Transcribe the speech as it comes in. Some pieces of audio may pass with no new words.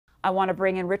I want to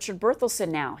bring in Richard Berthelson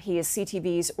now. He is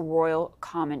CTV's royal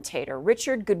commentator.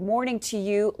 Richard, good morning to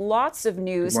you. Lots of Good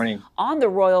news morning. on the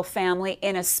royal family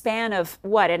in a span of,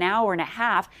 what, an hour and a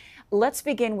half. Let's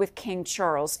begin with King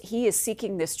Charles. He is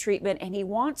seeking this treatment and he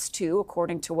wants to,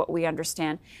 according to what we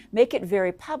understand, make it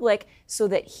very public so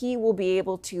that he will be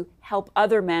able to help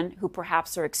other men who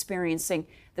perhaps are experiencing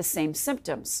the same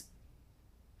symptoms.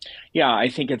 Yeah, I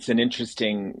think it's an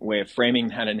interesting way of framing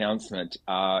that announcement.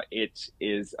 It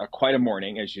is quite a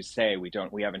morning, as you say. We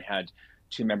haven't had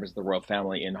two members of the royal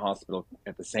family in hospital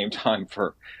at the same time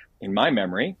in my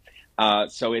memory.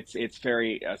 So it's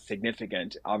very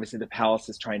significant. Obviously, the palace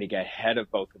is trying to get ahead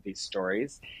of both of these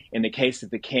stories. In the case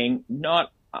of the king,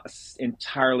 not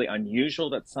entirely unusual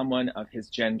that someone of his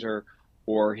gender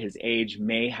or his age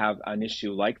may have an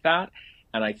issue like that.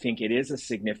 And I think it is a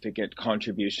significant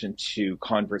contribution to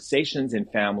conversations in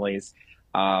families,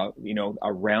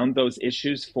 around those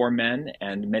issues for men.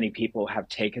 And many people have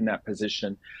taken that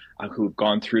position who've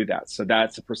gone through that. So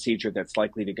that's a procedure that's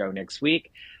likely to go next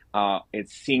week. It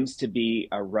seems to be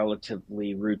a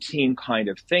relatively routine kind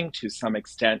of thing to some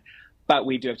extent, but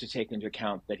we do have to take into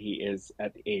account that he is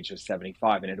at the age of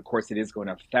 75. And of course, it is going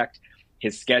to affect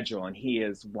his schedule. And he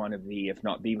is one of the, if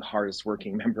not the hardest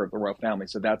working member of the royal family.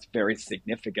 So that's very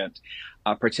significant,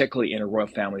 particularly in a royal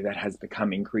family that has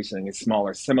become increasingly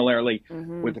smaller. Similarly,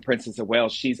 with the Princess of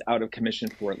Wales, she's out of commission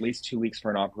for at least 2 weeks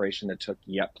for an operation that took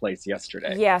place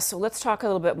yesterday. Yeah, so let's talk a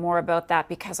little bit more about that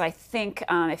because I think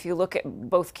if you look at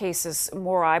both cases,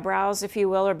 more eyebrows, if you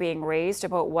will, are being raised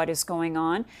about what is going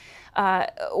on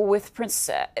with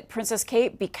Princess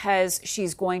Kate because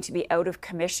she's going to be out of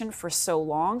commission for so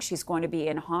long. She's going to be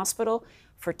in hospital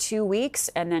for 2 weeks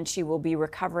and then she will be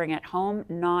recovering at home,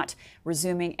 not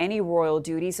resuming any royal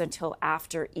duties until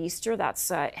after Easter. That's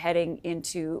heading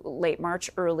into late March,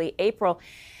 early April.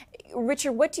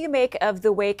 Richard, what do you make of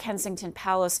the way Kensington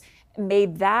Palace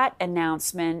made that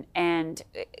announcement? And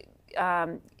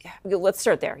let's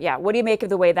start there. Yeah, what do you make of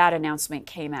the way that announcement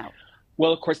came out?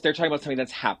 Well, of course, they're talking about something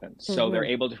that's happened. So they're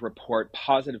able to report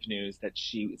positive news that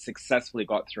she successfully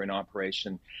got through an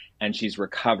operation and she's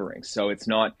recovering. So it's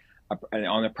not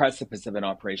on the precipice of an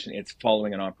operation, it's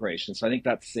following an operation. So I think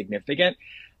that's significant.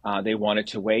 They wanted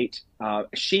to wait.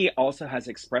 She also has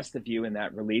expressed the view in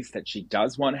that release that she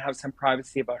does want to have some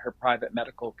privacy about her private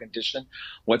medical condition,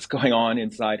 what's going on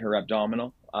inside her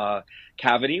abdominal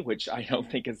cavity, which I don't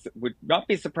think would not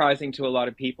be surprising to a lot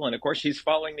of people. And of course, she's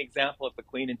following the example of the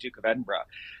Queen and Duke of Edinburgh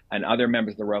and other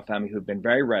members of the royal family who've been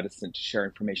very reticent to share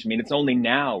information. I mean, it's only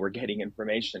now we're getting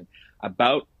information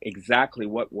about exactly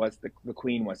what was the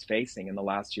Queen was facing in the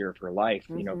last year of her life,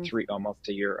 almost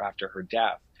a year after her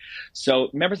death. So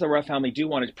members of the royal family do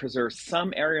want to preserve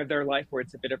some area of their life where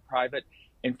it's a bit of private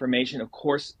information. Of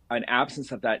course, an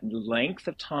absence of that length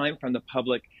of time from the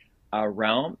public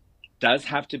realm does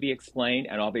have to be explained,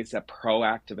 and obviously a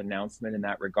proactive announcement in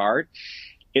that regard.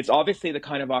 It's obviously the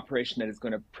kind of operation that is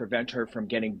going to prevent her from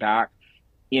getting back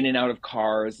in and out of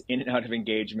cars, in and out of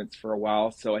engagements for a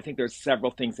while. So I think there's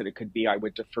several things that it could be. I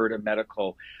would defer to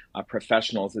medical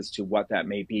professionals as to what that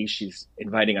may be. She's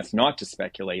inviting us not to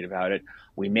speculate about it.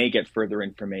 We may get further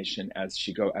information as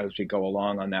we go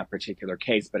along on that particular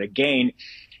case. But again,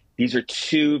 these are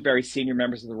two very senior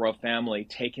members of the royal family.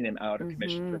 Taking them out of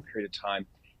commission for a period of time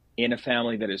in a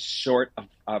family that is short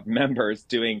of members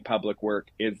doing public work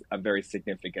is a very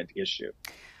significant issue.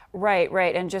 Right,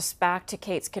 right. And just back to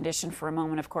Kate's condition for a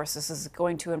moment. Of course, this is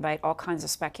going to invite all kinds of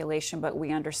speculation, but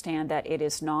we understand that it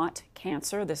is not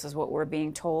cancer. This is what we're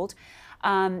being told.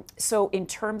 So in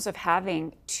terms of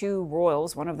having two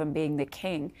royals, one of them being the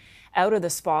king, out of the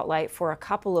spotlight for a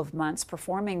couple of months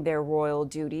performing their royal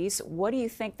duties, what do you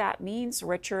think that means,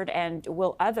 Richard? And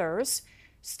will others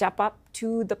step up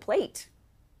to the plate?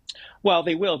 Well,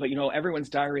 they will, but everyone's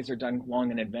diaries are done long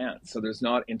in advance, so there's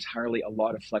not entirely a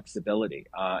lot of flexibility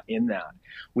in that.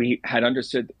 We had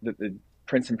understood that the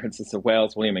Prince and Princess of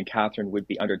Wales, William and Catherine, would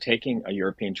be undertaking a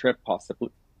European trip,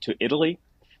 possibly to Italy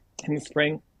in the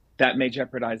spring. That may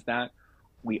jeopardize that.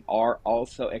 We are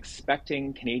also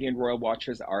expecting, Canadian royal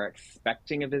watchers are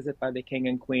expecting a visit by the King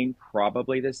and Queen,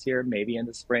 probably this year, maybe in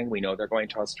the spring. We know they're going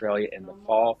to Australia in the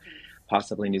fall,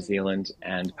 possibly New Zealand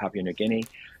and Papua New Guinea.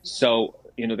 So,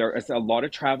 there is a lot of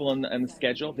travel in the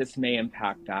schedule. This may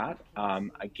impact that.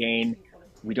 Again,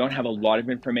 we don't have a lot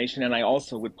of information. And I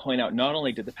also would point out, not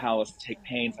only did the palace take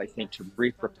pains, I think, to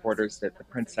brief reporters that the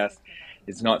princess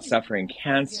is not suffering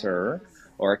cancer,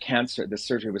 or the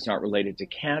surgery was not related to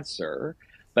cancer,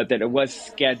 but that it was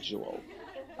scheduled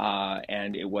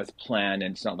and it was planned,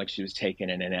 and it's not like she was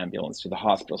taken in an ambulance to the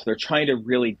hospital. So they're trying to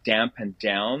really dampen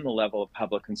down the level of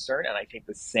public concern. And I think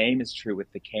the same is true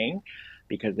with the king.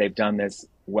 because they've done this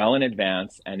well in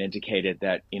advance and indicated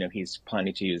that, he's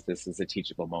planning to use this as a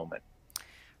teachable moment.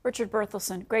 Richard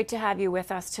Berthelson, great to have you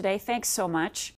with us today. Thanks so much.